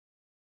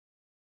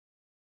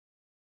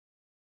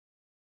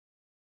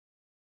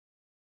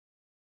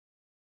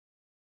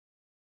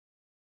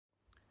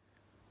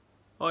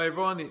Hi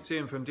everyone, it's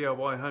Ian from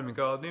DIY Home and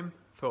Gardening.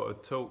 Thought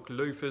I'd talk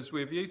loofahs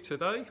with you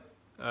today.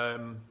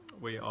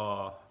 We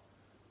are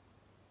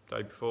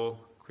day before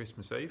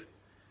Christmas Eve.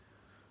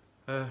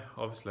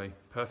 Obviously,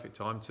 perfect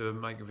time to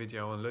make a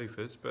video on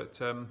loofahs. But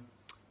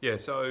yeah,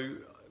 so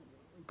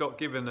got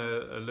given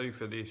a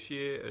loofah this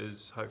year,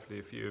 as hopefully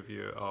a few of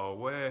you are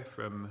aware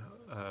from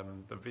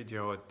the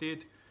video I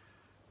did.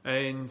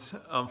 And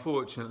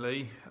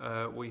unfortunately,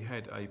 we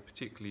had a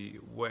particularly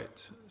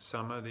wet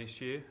summer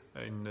this year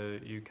in the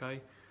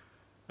UK.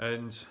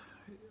 And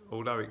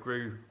although it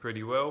grew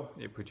pretty well,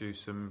 it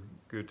produced some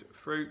good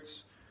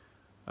fruits.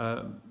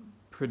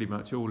 Pretty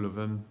much all of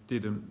them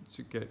didn't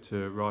get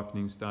to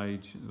ripening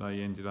stage. They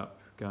ended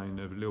up going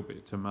a little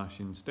bit to mush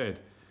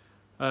instead.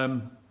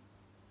 Out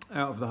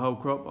of the whole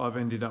crop, I've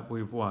ended up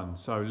with one.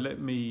 So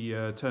let me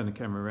turn the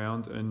camera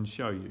around and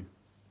show you.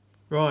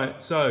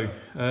 Right, so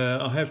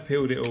I have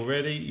peeled it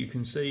already. You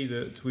can see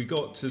that we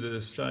got to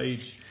the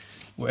stage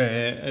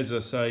where, as I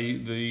say,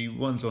 the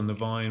ones on the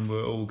vine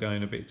were all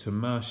going a bit to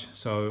mush,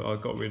 so I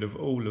got rid of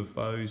all of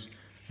those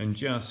and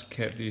just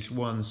kept this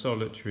one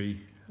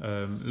solitary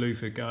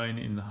loofah going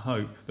in the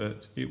hope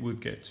that it would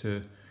get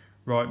to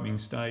ripening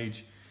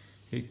stage.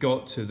 It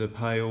got to the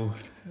pale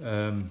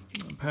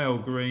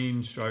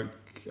green stroke,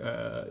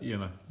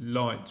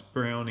 light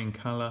brown in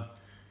colour,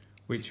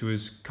 which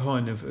was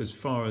kind of as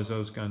far as I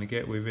was going to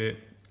get with it.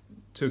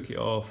 Took it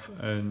off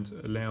and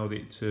allowed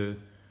it to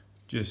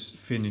just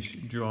finish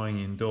drying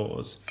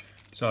indoors.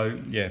 So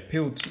yeah,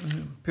 peeled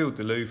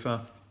the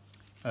loofah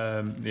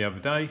the other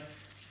day,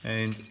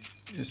 and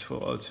just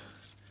thought I'd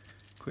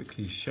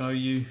quickly show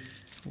you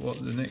what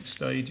the next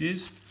stage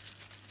is.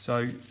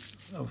 So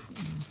I'll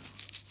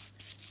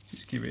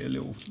just give it a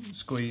little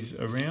squeeze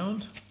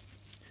around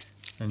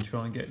and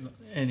try and get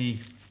any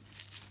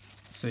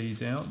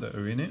seeds out that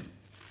are in it.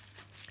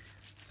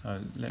 So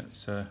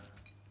let's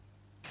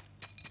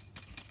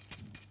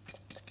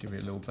give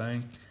it a little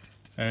bang.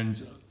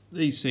 And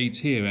these seeds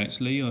here,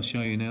 actually, I'll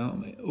show you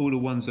now, all the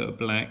ones that are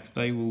black,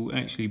 they will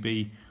actually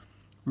be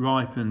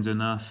ripened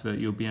enough that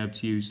you'll be able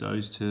to use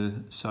those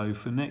to sow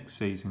for next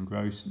season,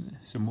 grow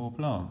some more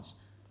plants.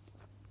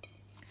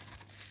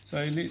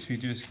 So literally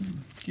just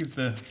give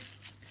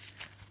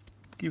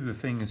the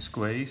thing a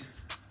squeeze,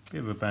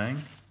 bit of a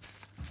bang,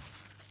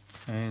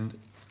 and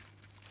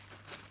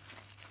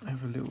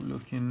have a little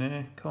look in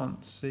there.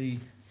 Can't see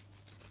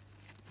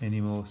any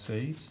more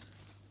seeds.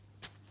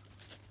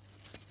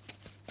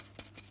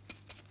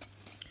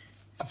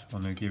 Just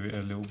want to give it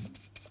a little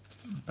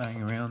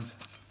bang around.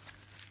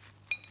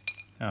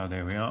 Oh,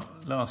 there we are.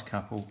 Last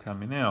couple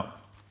coming out.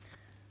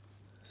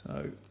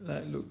 So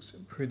that looks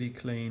pretty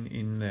clean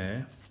in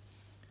there.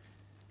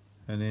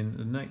 And then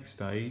the next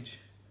stage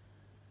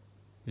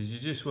is you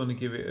just want to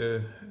give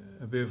it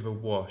a bit of a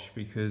wash,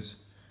 because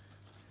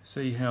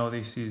see how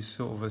this is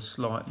sort of a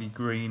slightly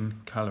green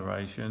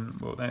coloration?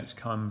 Well, that's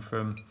come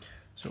from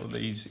sort of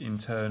these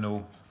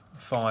internal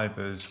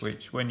fibres,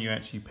 which when you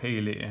actually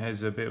peel it, it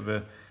has a bit of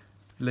a,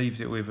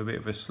 leaves it with a bit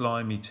of a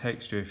slimy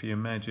texture. If you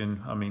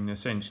imagine, I mean,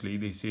 essentially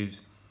this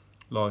is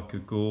like a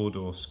gourd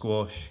or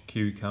squash,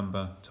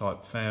 cucumber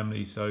type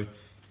family, so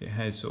it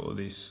has sort of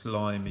this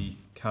slimy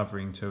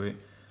covering to it.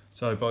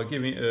 So by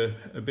giving it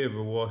a bit of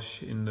a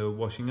wash in the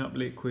washing up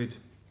liquid,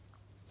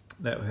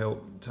 that will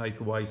help take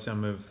away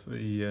some of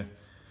the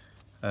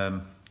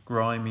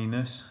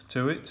griminess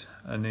to it.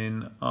 And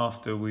then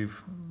after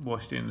we've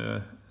washed it in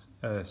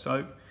the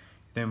soap,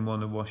 then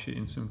want to wash it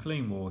in some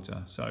clean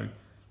water. So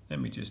let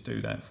me just do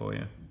that for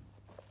you.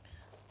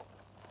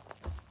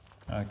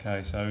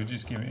 Okay, so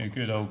just give it a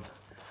good old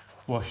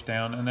wash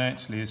down, and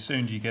actually as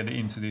soon as you get it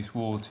into this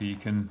water, you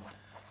can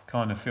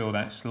kind of feel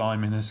that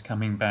sliminess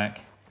coming back.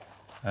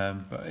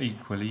 But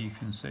equally you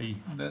can see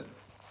that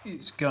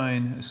it's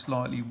going a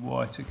slightly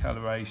whiter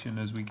coloration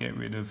as we get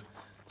rid of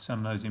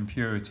some of those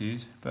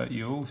impurities. But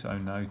you also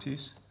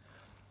notice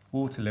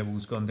water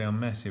level's gone down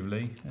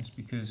massively. That's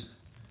because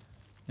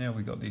now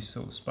we've got this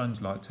sort of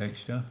sponge-like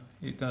texture.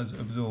 It does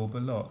absorb a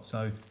lot.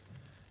 So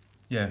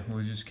yeah,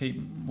 we'll just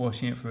keep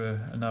washing it for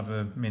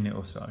another minute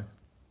or so.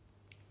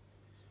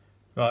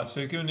 Right,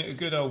 so giving it a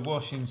good old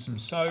wash in some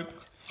soap.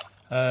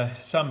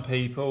 Some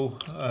people,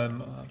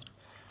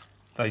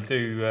 they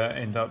do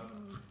end up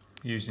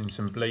using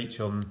some bleach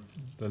on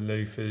the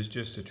loofahs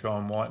just to try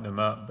and whiten them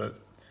up, but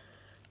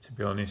to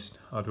be honest,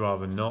 I'd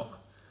rather not.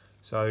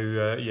 So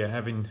yeah,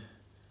 having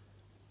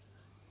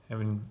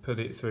put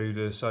it through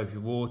the soapy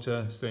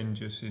water, then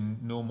just in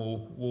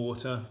normal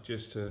water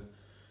just to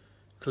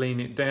clean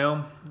it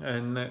down,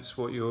 and that's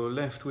what you're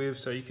left with.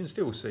 So you can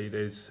still see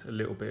there's a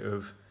little bit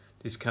of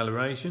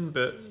discoloration,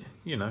 but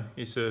you know,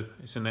 it's a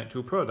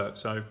natural product,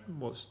 so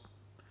what's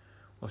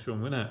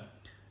wrong with that?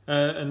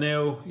 And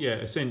now, yeah,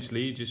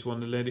 essentially you just want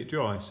to let it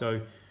dry.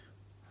 So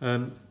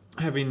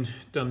having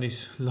done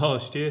this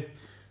last year,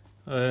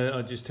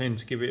 I just tend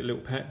to give it a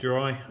little pat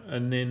dry,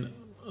 and then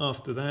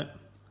after that,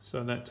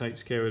 so that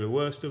takes care of the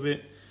worst of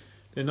it.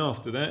 Then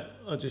after that,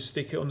 I just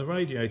stick it on the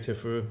radiator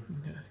for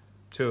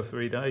 2 or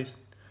 3 days,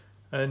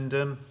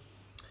 and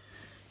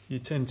you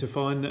tend to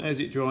find that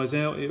as it dries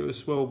out it will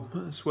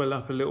swell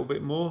up a little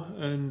bit more,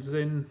 and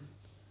then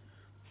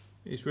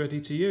it's ready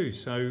to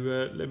use. So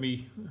let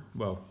me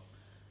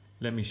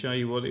show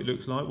you what it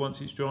looks like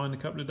once it's dry in a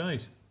couple of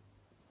days.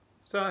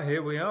 So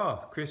here we are,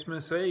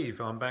 Christmas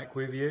Eve. I'm back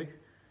with you.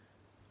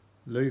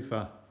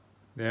 Loofah.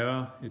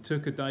 There, it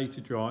took a day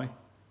to dry,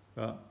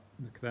 but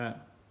look at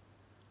that.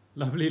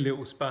 Lovely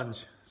little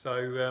sponge.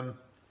 So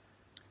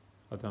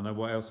I don't know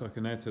what else I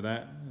can add to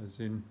that,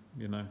 as in,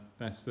 you know,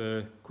 that's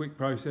the quick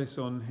process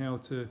on how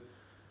to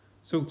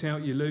sort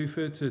out your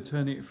loofah to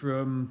turn it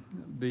from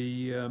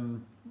the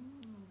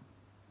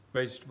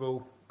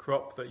vegetable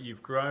crop that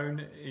you've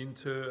grown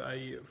into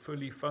a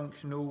fully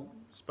functional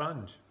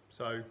sponge.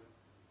 So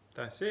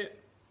that's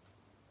it.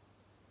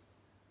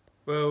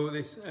 Well,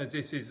 as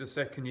this is the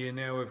second year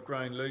now of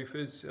growing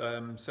loofahs,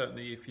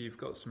 certainly if you've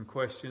got some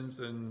questions,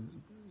 then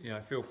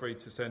feel free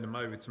to send them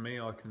over to me.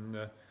 I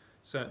can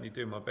certainly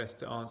do my best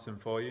to answer them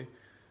for you.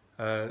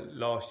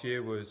 Last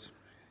year was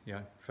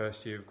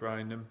first year of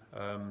growing them,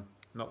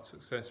 not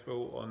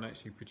successful on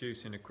actually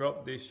producing a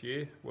crop. This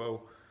year,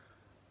 well,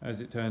 as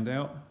it turned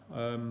out,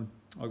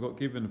 I got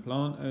given a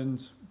plant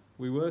and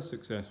we were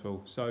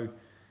successful. So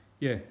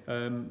yeah,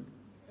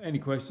 any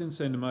questions,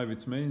 send them over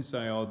to me and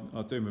say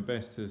I'll do my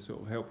best to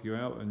sort of help you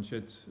out and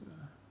shed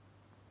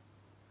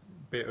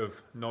a bit of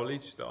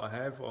knowledge that I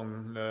have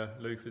on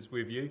loofahs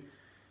with you.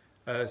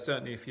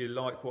 Certainly if you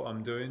like what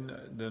I'm doing,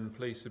 then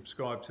please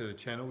subscribe to the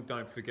channel.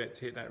 Don't forget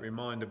to hit that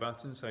reminder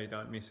button so you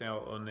don't miss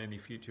out on any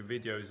future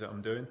videos that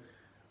I'm doing.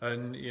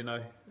 And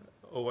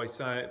always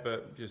say it,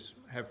 but just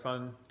have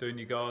fun doing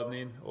your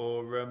gardening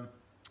or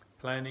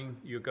planning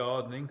your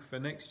gardening for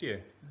next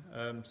year.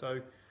 So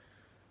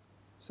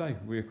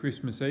we're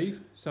Christmas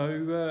Eve,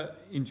 so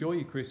enjoy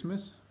your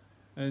Christmas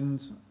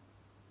and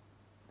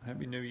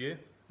Happy New Year,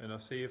 and I'll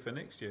see you for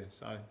next year.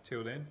 So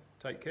till then,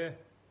 take care.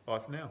 Bye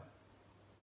for now.